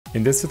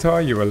In this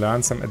tutorial you will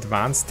learn some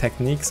advanced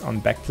techniques on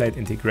backplate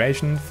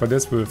integration. For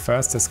this we will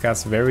first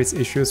discuss various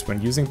issues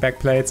when using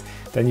backplates,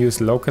 then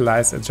use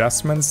localized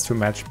adjustments to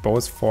match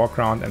both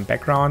foreground and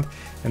background,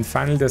 and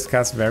finally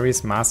discuss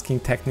various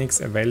masking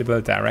techniques available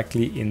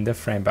directly in the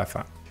frame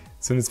buffer.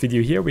 So in this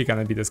video here we're going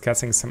to be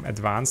discussing some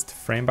advanced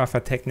frame buffer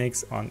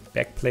techniques on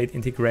backplate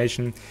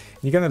integration.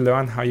 You're going to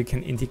learn how you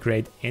can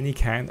integrate any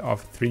kind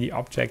of 3D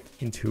object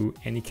into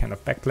any kind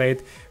of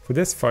backplate. For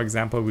this, for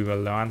example, we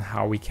will learn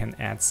how we can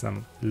add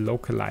some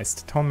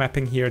localized tone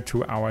mapping here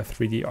to our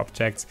 3D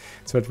objects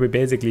so that we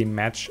basically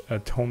match a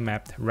tone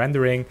mapped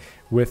rendering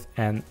with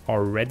an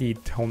already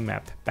tone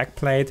mapped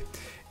backplate.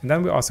 And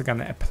then we're also going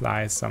to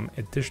apply some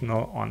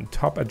additional on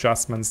top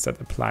adjustments that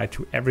apply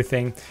to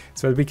everything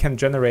so that we can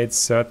generate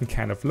certain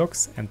kind of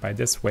looks and by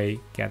this way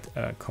get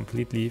a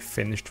completely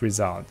finished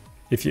result.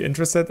 If you're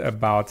interested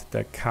about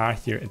the car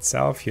here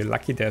itself, you're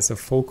lucky there's a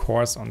full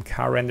course on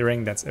car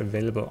rendering that's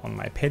available on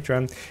my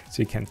Patreon,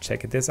 so you can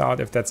check this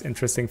out if that's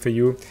interesting for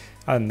you.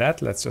 Other than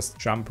that, let's just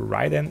jump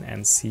right in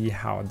and see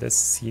how this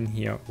scene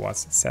here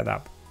was set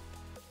up.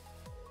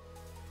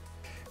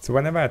 So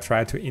whenever I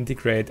try to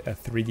integrate a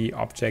 3D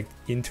object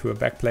into a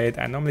backplate,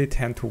 I normally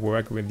tend to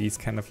work with these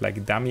kind of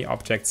like dummy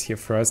objects here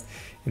first.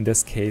 In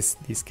this case,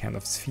 these kind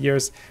of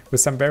spheres with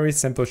some very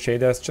simple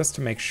shaders just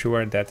to make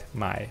sure that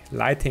my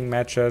lighting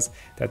matches,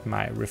 that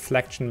my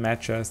reflection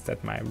matches,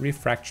 that my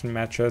refraction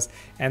matches,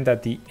 and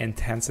that the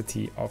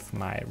intensity of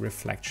my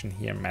reflection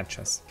here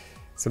matches.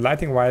 So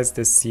lighting wise,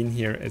 this scene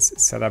here is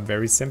set up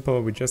very simple.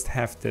 We just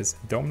have this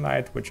dome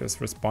light, which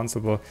is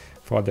responsible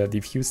for the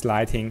diffuse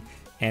lighting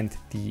and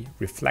the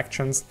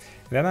reflections.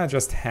 And then I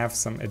just have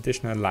some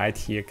additional light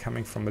here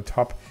coming from the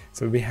top.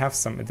 So we have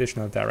some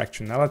additional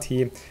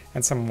directionality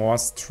and some more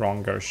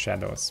stronger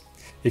shadows.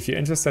 If you're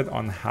interested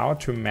on how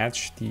to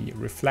match the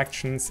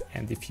reflections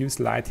and diffuse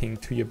lighting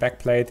to your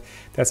backplate,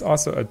 there's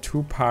also a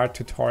two-part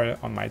tutorial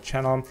on my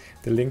channel.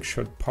 The link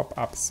should pop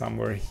up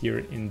somewhere here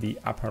in the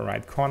upper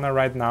right corner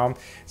right now.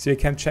 So you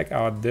can check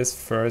out this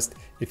first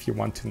if you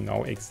want to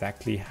know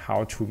exactly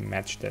how to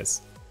match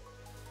this.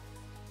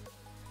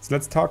 So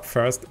let's talk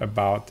first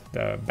about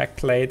the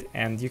backplate,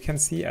 and you can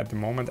see at the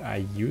moment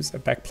I use a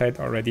backplate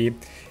already,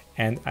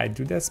 and I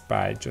do this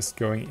by just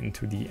going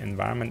into the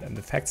environment and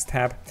effects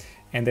tab,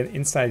 and then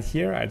inside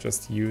here I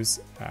just use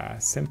a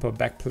simple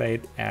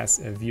backplate as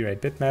a V-Ray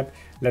bitmap.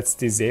 Let's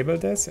disable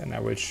this and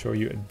I will show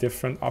you a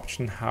different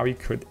option how you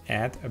could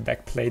add a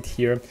backplate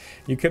here.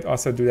 You could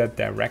also do that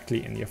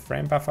directly in your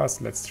frame buffer,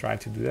 so let's try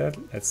to do that.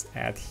 Let's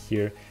add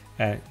here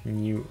a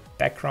new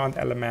background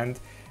element.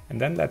 And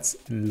then let's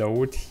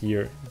load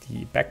here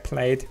the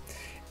backplate.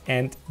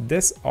 And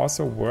this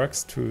also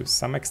works to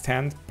some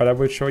extent, but I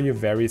will show you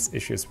various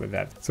issues with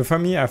that. So for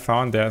me, I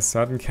found there are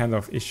certain kind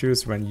of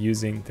issues when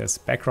using this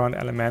background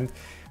element.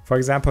 For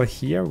example,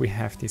 here we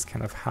have these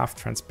kind of half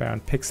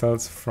transparent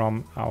pixels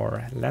from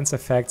our lens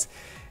effects.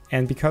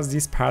 And because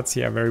these parts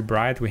here are very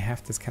bright, we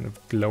have this kind of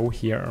glow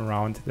here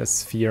around the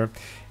sphere.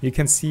 You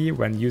can see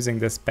when using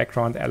this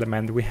background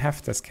element, we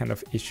have this kind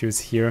of issues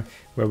here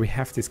where we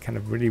have these kind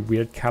of really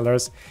weird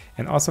colors.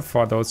 And also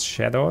for those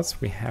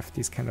shadows, we have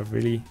this kind of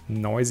really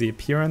noisy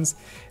appearance.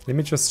 Let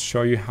me just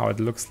show you how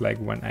it looks like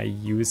when I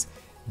use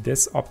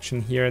this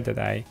option here, that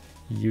I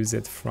use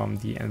it from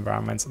the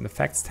environments and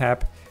effects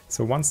tab.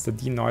 So once the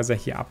denoiser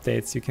here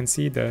updates, you can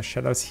see the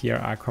shadows here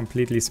are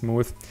completely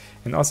smooth,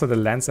 and also the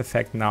lens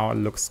effect now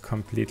looks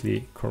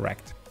completely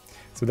correct.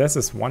 So this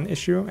is one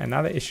issue.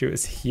 Another issue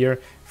is here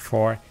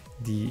for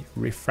the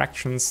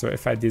refractions. So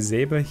if I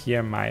disable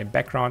here my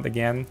background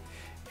again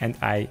and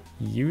I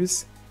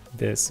use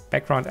this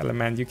background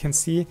element, you can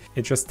see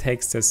it just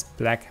takes this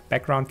black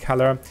background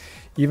color,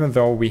 even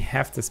though we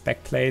have this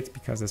backplate,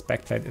 because this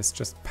backplate is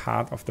just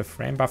part of the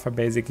frame buffer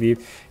basically.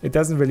 It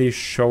doesn't really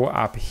show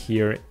up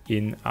here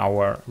in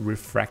our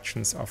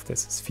refractions of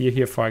this sphere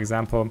here, for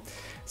example.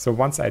 So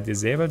once I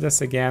disable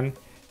this again,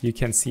 you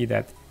can see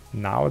that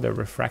now the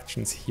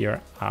refractions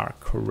here are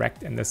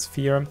correct in the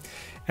sphere.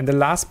 And the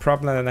last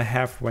problem that I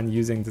have when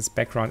using this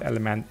background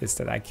element is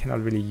that I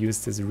cannot really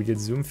use this real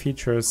zoom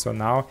feature. So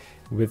now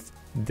with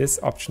this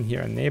option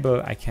here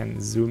enable, I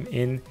can zoom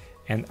in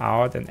and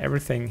out and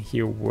everything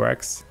here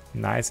works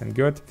nice and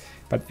good.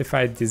 But if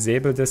I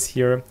disable this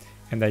here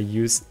and I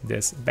use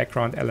this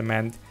background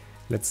element,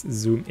 let's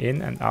zoom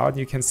in and out,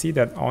 you can see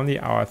that only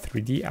our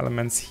 3D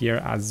elements here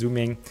are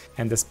zooming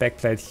and this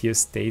backplate here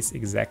stays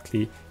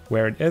exactly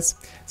where it is.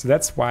 So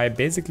that's why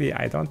basically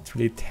I don't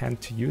really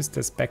tend to use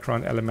this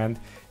background element.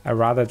 I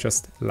rather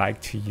just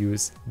like to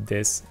use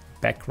this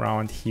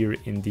background here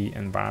in the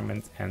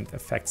environment and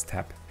effects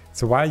tab.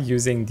 So while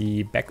using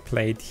the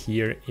backplate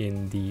here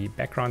in the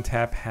background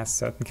tab has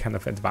certain kind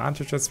of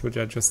advantages which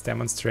I just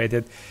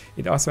demonstrated,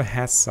 it also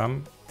has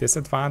some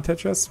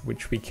disadvantages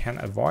which we can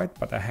avoid,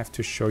 but I have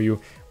to show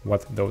you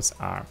what those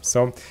are.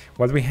 So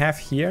what we have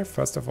here,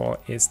 first of all,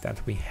 is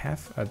that we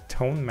have a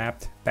tone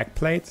mapped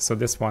backplate. So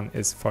this one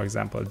is, for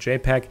example, a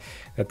JPEG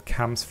that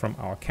comes from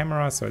our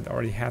camera. So it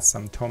already has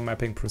some tone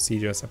mapping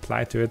procedures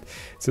applied to it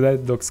so that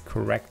it looks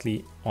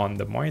correctly on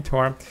the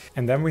monitor.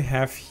 And then we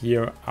have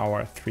here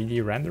our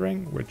 3D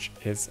rendering, which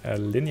is a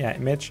linear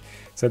image.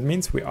 So it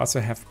means we also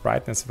have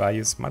brightness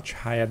values much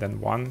higher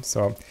than 1.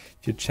 So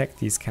if you check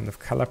these kind of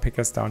color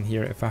pickers down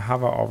here, if I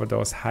hover over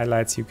those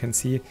highlights, you can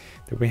see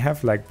that we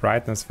have like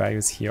brightness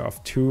values here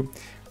of 2,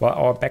 while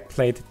our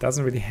backplate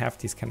doesn't really have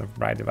these kind of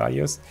bright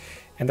values.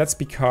 And that's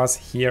because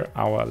here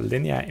our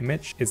linear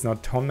image is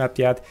not tone mapped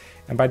yet,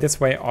 and by this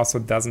way also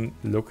doesn't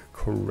look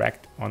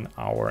correct on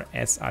our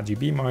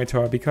sRGB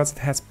monitor because it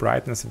has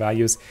brightness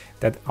values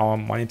that our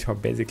monitor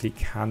basically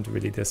can't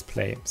really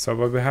display. So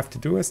what we have to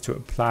do is to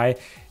apply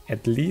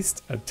at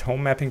least a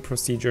tone mapping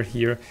procedure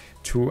here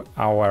to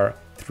our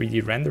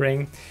 3D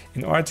rendering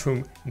in order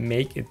to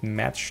make it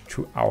match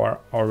to our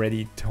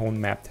already tone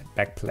mapped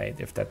backplate,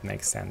 if that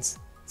makes sense.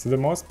 So the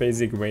most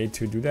basic way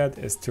to do that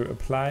is to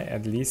apply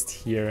at least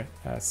here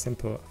a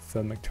simple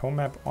filmic tone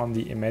map on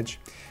the image.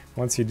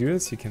 Once you do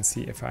this, you can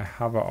see if I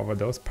hover over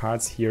those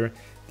parts here,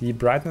 the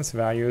brightness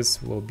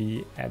values will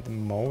be at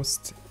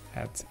most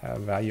at a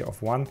value of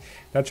 1.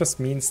 That just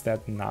means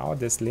that now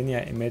this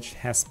linear image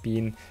has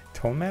been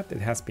tone mapped,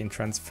 it has been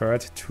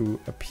transferred to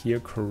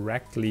appear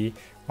correctly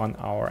on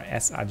our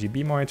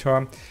sRGB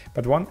monitor.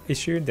 But one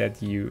issue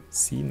that you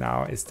see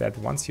now is that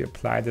once you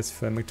apply this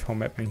filmic tone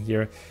mapping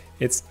here,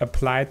 it's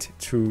applied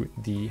to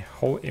the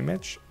whole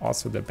image,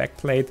 also the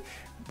backplate,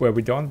 where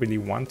we don't really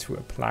want to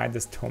apply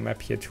this tone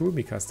map here too,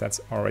 because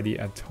that's already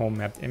a tone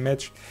mapped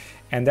image.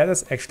 And that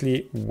is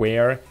actually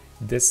where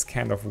this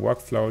kind of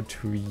workflow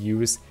to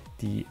use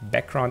the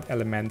background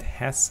element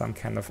has some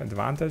kind of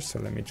advantage. So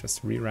let me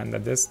just re-render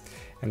this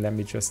and let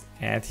me just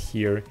add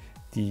here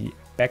the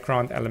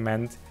background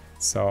element.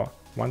 So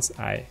once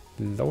I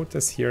load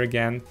this here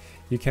again,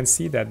 you can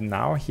see that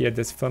now here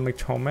this filmic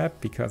tone map,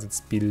 because it's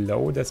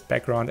below this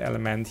background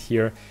element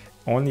here,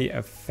 only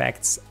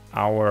affects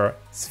our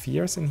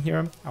spheres in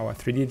here, our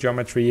 3D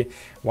geometry,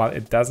 while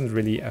it doesn't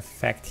really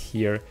affect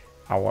here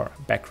our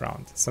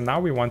background. So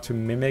now we want to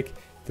mimic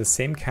the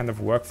same kind of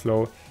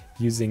workflow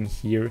using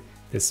here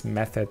this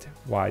method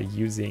while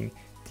using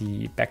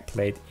the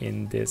backplate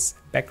in this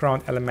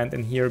background element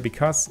in here,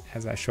 because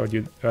as I showed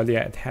you earlier,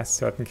 it has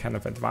certain kind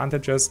of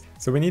advantages.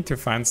 So we need to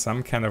find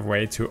some kind of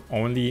way to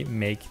only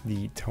make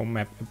the tone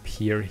map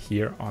appear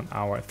here on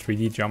our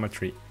 3D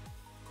geometry.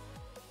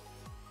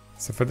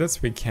 So for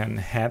this, we can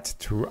head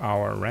to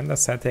our render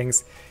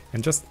settings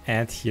and just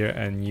add here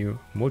a new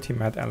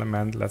multi-matte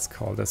element. Let's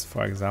call this,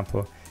 for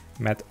example,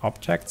 matte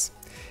objects.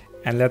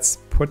 And let's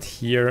put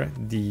here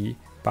the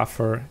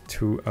buffer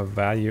to a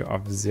value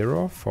of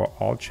 0 for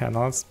all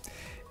channels.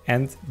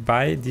 And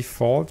by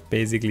default,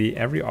 basically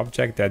every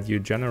object that you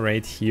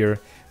generate here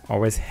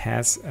always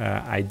has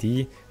an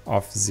ID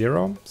of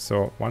 0.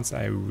 So once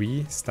I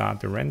restart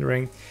the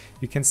rendering,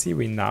 you can see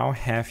we now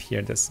have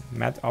here this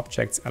matte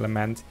objects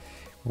element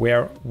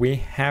where we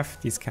have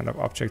these kind of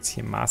objects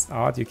here masked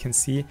out. You can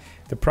see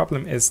the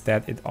problem is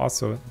that it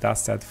also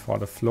does that for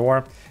the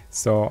floor.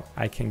 So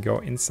I can go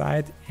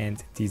inside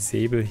and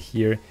disable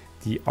here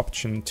the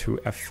option to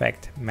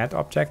affect matte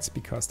objects,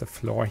 because the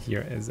floor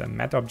here is a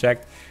matte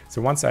object. So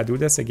once I do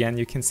this again,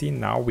 you can see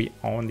now we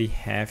only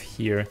have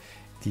here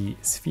the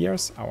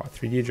spheres, our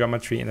 3D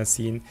geometry in a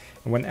scene.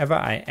 And whenever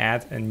I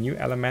add a new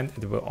element,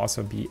 it will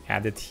also be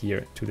added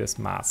here to this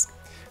mask.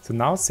 So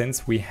now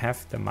since we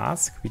have the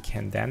mask, we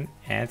can then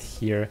add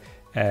here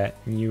a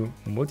new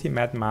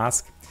multi-matte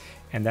mask,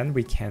 and then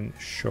we can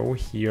show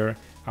here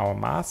our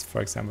mask.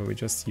 For example, we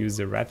just use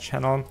the red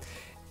channel,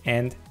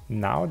 and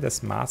now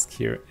this mask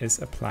here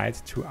is applied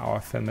to our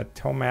filmic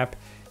tone map,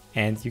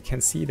 and you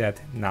can see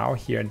that now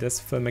here this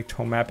filmic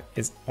tone map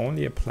is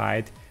only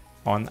applied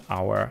on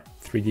our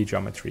 3D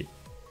geometry.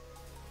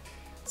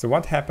 So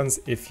what happens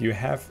if you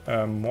have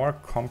a more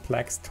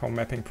complex tone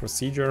mapping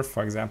procedure?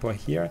 For example,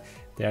 here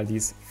there are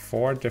these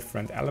 4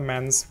 different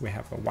elements. We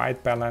have a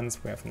white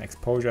balance, we have an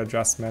exposure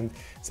adjustment,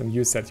 some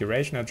hue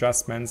saturation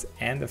adjustments,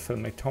 and a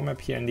filmic tone map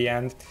here in the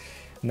end.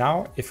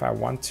 Now, if I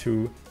want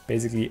to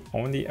basically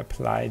only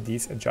apply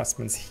these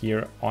adjustments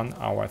here on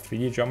our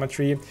 3D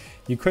geometry,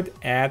 you could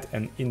add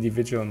an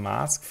individual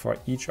mask for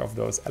each of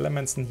those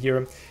elements in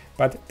here,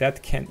 but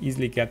that can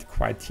easily get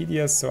quite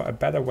tedious. So a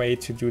better way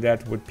to do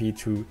that would be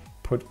to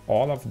put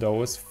all of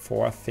those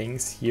 4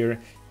 things here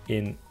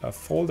in a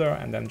folder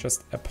and then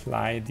just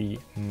apply the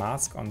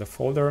mask on the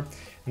folder.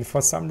 And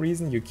for some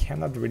reason, you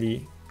cannot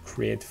really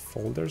create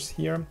folders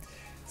here.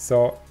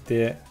 So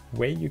the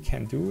way you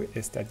can do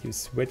is that you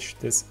switch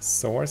this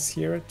source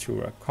here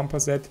to a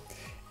composite,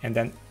 and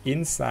then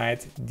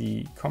inside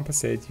the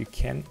composite you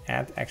can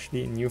add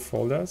actually new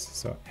folders.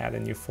 So add a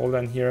new folder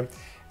in here,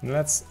 and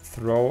let's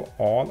throw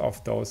all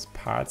of those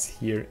parts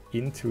here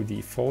into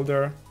the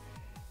folder,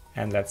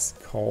 and let's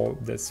call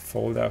this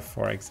folder,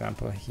 for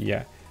example,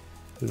 here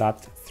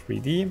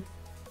LUT3D.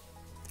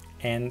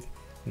 and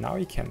now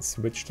you can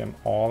switch them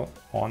all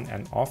on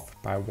and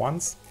off by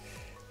once.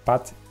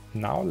 But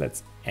now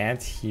let's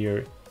add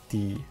here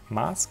the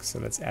mask. So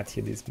let's add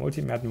here this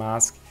multi-matte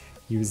mask,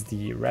 use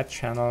the red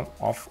channel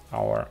of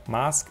our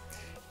mask.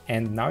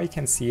 And now you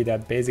can see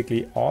that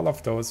basically all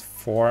of those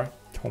 4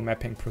 tone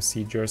mapping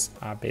procedures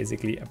are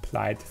basically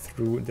applied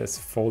through this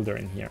folder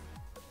in here.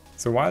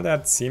 So while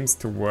that seems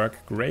to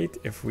work great,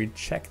 if we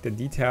check the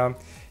detail,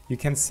 you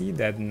can see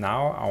that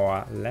now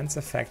our lens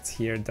effects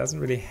here doesn't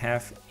really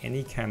have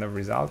any kind of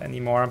result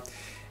anymore.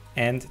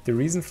 And the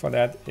reason for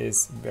that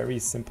is very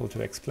simple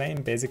to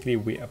explain. Basically,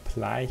 we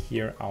apply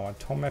here our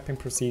tone mapping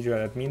procedure.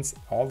 That means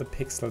all the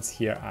pixels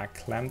here are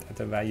clamped at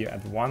a value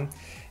at 1.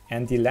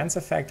 And the lens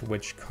effect,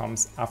 which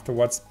comes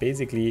afterwards,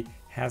 basically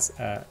has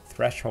a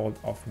threshold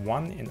of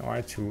 1 in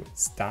order to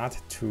start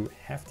to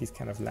have these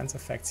kind of lens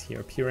effects here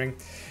appearing.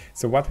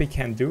 So what we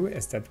can do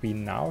is that we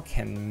now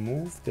can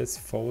move this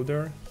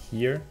folder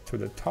here to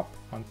the top,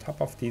 on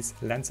top of these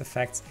lens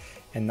effects.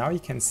 And now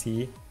you can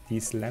see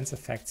these lens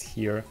effects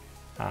here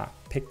are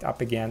picked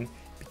up again,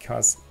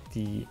 because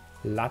the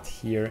LUT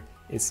here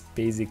is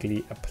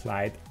basically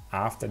applied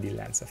after the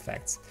lens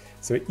effects.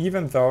 So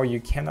even though you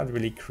cannot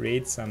really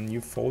create some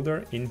new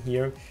folder in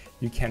here,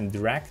 you can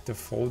drag the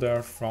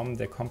folder from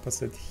the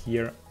composite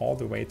here all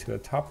the way to the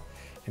top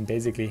and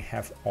basically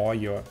have all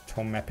your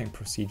tone mapping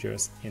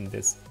procedures in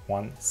this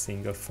one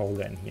single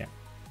folder in here.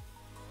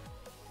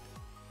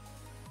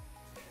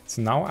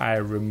 So now I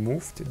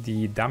removed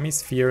the dummy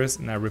spheres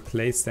and I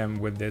replaced them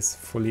with this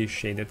fully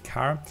shaded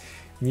car.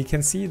 And you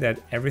can see that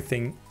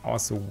everything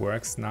also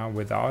works now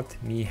without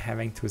me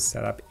having to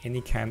set up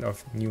any kind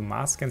of new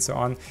mask and so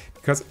on,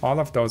 because all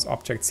of those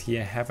objects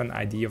here have an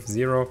ID of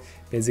 0.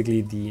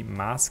 Basically the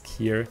mask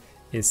here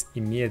is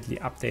immediately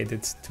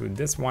updated to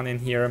this one in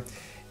here,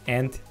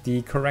 and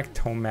the correct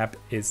tone map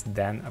is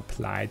then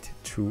applied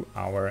to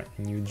our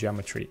new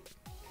geometry.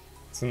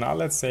 So now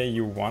let's say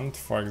you want,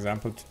 for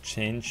example, to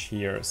change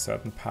here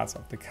certain parts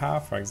of the car,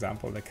 for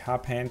example, the car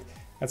paint.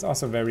 That's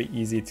also very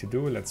easy to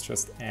do. Let's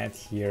just add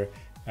here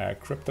a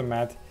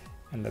cryptomat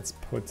and let's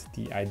put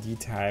the ID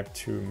type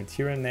to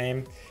material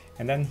name.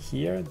 And then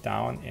here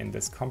down in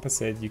this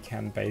composite, you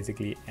can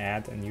basically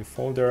add a new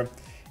folder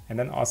and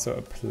then also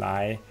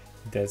apply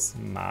this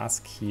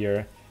mask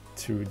here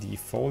to the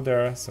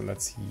folder. So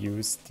let's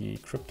use the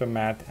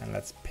cryptomat and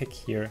let's pick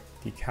here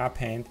the car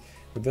paint.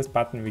 With this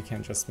button, we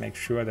can just make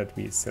sure that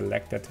we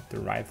selected the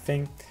right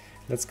thing.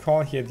 Let's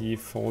call here the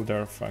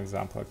folder, for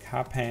example,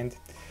 car paint,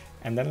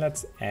 and then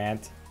let's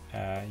add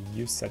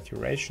use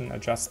saturation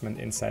adjustment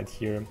inside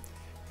here.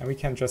 And we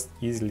can just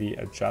easily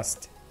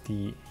adjust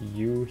the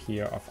hue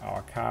here of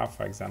our car,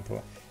 for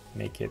example,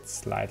 make it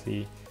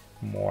slightly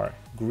more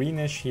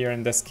greenish here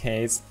in this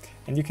case.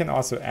 And you can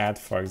also add,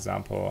 for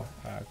example,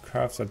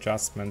 curves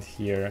adjustment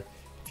here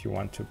if you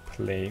want to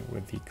play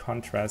with the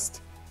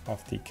contrast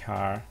of the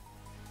car.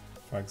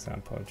 For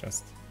example,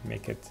 just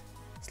make it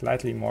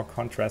slightly more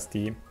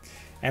contrasty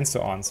and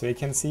so on. So you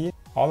can see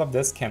all of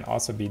this can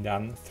also be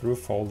done through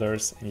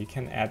folders, and you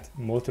can add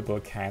multiple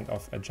kind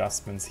of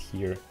adjustments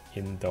here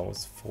in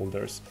those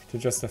folders to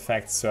just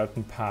affect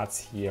certain parts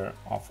here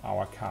of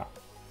our car.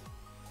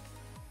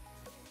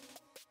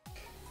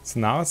 So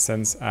now,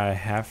 since I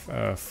have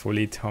a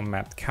fully tone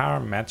mapped car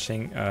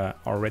matching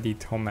already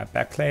tone mapped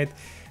backplate,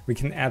 we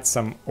can add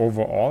some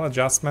overall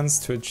adjustments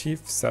to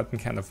achieve certain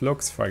kind of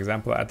looks. For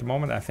example, at the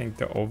moment, I think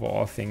the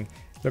overall thing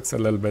looks a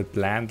little bit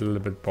bland, a little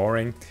bit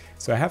boring.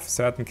 So I have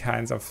certain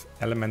kinds of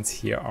elements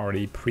here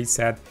already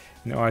preset.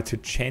 In order to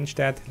change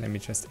that, let me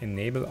just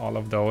enable all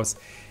of those.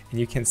 And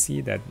you can see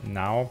that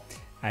now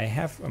I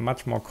have a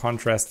much more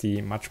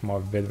contrasty, much more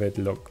vivid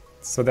look.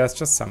 So there's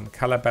just some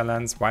color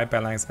balance, white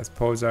balance,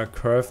 exposure,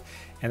 curve.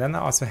 And then I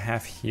also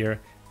have here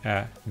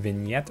a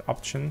vignette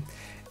option.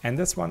 And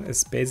this one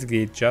is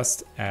basically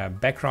just a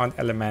background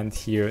element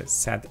here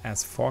set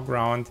as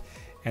foreground.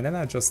 And then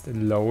I just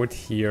load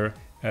here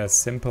a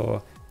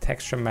simple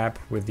texture map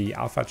with the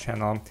alpha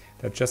channel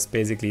that just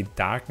basically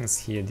darkens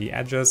here the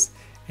edges.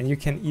 And you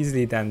can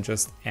easily then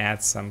just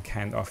add some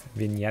kind of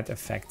vignette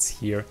effects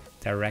here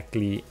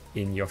directly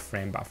in your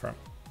frame buffer.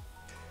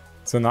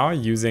 So now,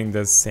 using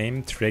the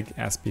same trick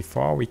as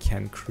before, we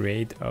can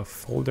create a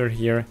folder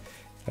here.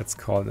 Let's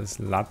call this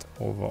LUT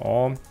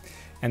overall,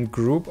 and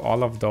group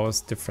all of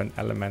those different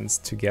elements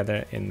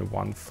together in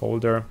one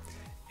folder.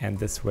 And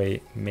this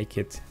way make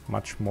it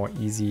much more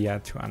easier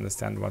to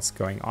understand what's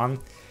going on.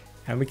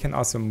 And we can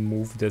also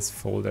move this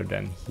folder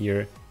then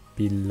here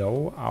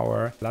below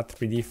our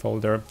LUT3D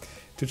folder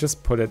to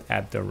just put it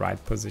at the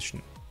right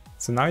position.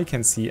 So now you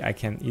can see I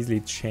can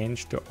easily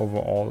change the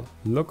overall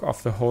look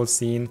of the whole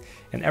scene,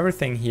 and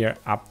everything here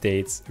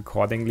updates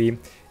accordingly.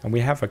 And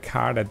we have a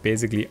car that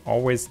basically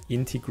always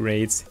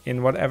integrates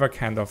in whatever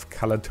kind of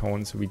color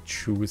tones we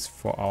choose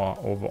for our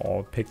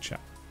overall picture.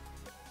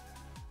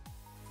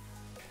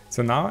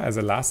 So now as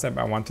a last step,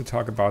 I want to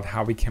talk about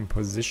how we can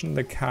position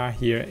the car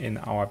here in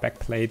our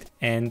backplate.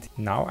 And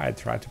now I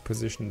try to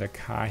position the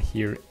car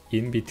here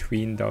in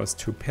between those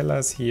two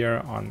pillars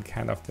here on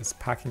kind of this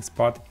parking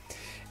spot.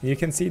 And you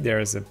can see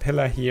there is a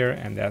pillar here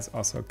and there's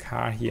also a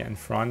car here in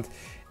front.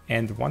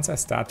 And once I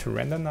start to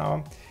render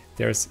now,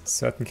 there's a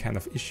certain kind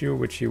of issue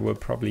which you will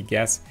probably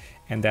guess,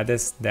 and that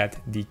is that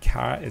the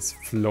car is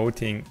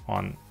floating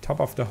on top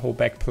of the whole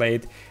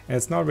backplate and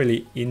it's not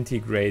really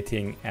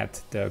integrating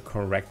at the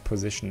correct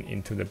position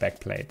into the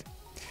backplate.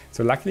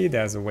 So luckily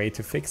there's a way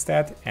to fix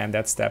that, and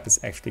that step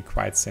is actually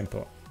quite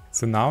simple.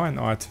 So now in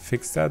order to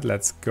fix that,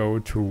 let's go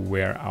to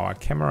where our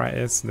camera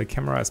is. The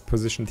camera is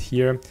positioned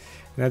here,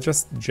 and I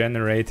just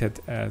generated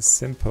a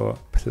simple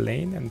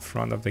plane in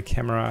front of the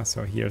camera.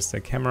 So here's the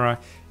camera,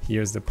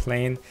 here's the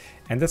plane,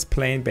 and this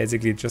plane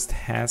basically just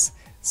has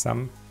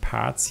some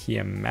parts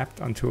here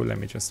mapped onto. Let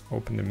me just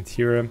open the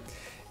material,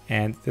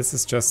 and this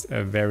is just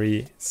a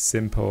very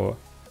simple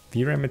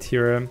V-Ray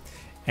material,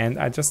 and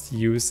I just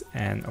use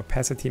an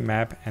opacity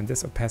map, and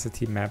this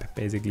opacity map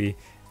basically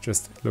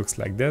just looks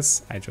like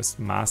this. I just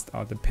masked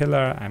out the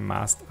pillar, I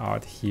masked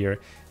out here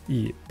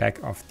the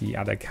back of the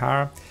other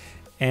car,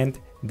 and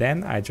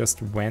then I just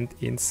went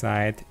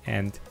inside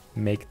and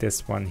make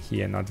this one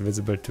here not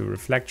visible to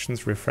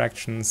reflections,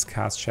 refractions,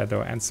 cast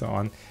shadow, and so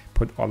on.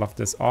 Put all of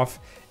this off,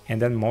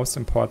 and then most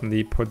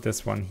importantly put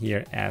this one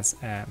here as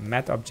a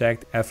matte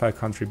object, alpha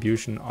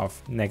contribution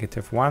of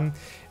 -1,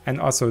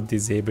 and also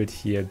disabled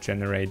here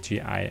generate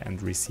GI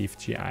and receive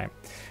GI.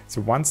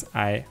 So once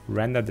I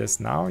render this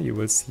now, you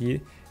will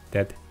see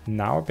that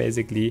now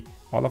basically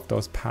all of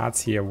those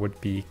parts here would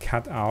be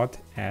cut out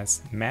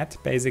as matte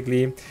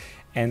basically,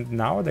 and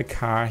now the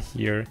car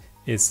here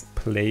is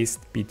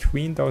placed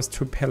between those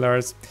two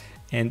pillars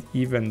and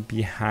even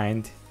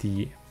behind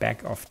the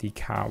back of the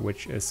car,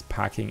 which is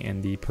parking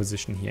in the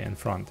position here in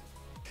front.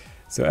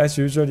 So as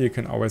usual, you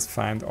can always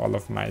find all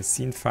of my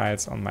scene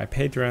files on my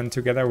Patreon,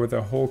 together with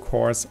a whole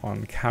course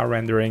on car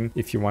rendering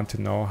if you want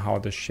to know how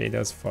the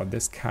shaders for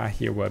this car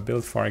here were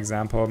built, for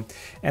example.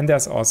 And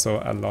there's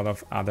also a lot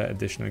of other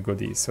additional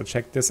goodies. So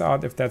check this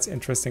out if that's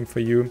interesting for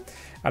you.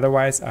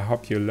 Otherwise, I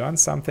hope you learned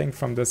something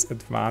from this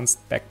advanced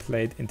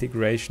backplate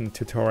integration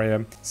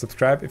tutorial.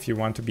 Subscribe if you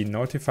want to be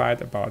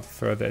notified about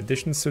further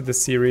additions to the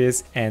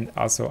series and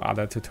also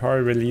other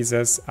tutorial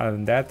releases. Other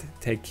than that,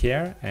 take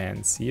care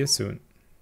and see you soon.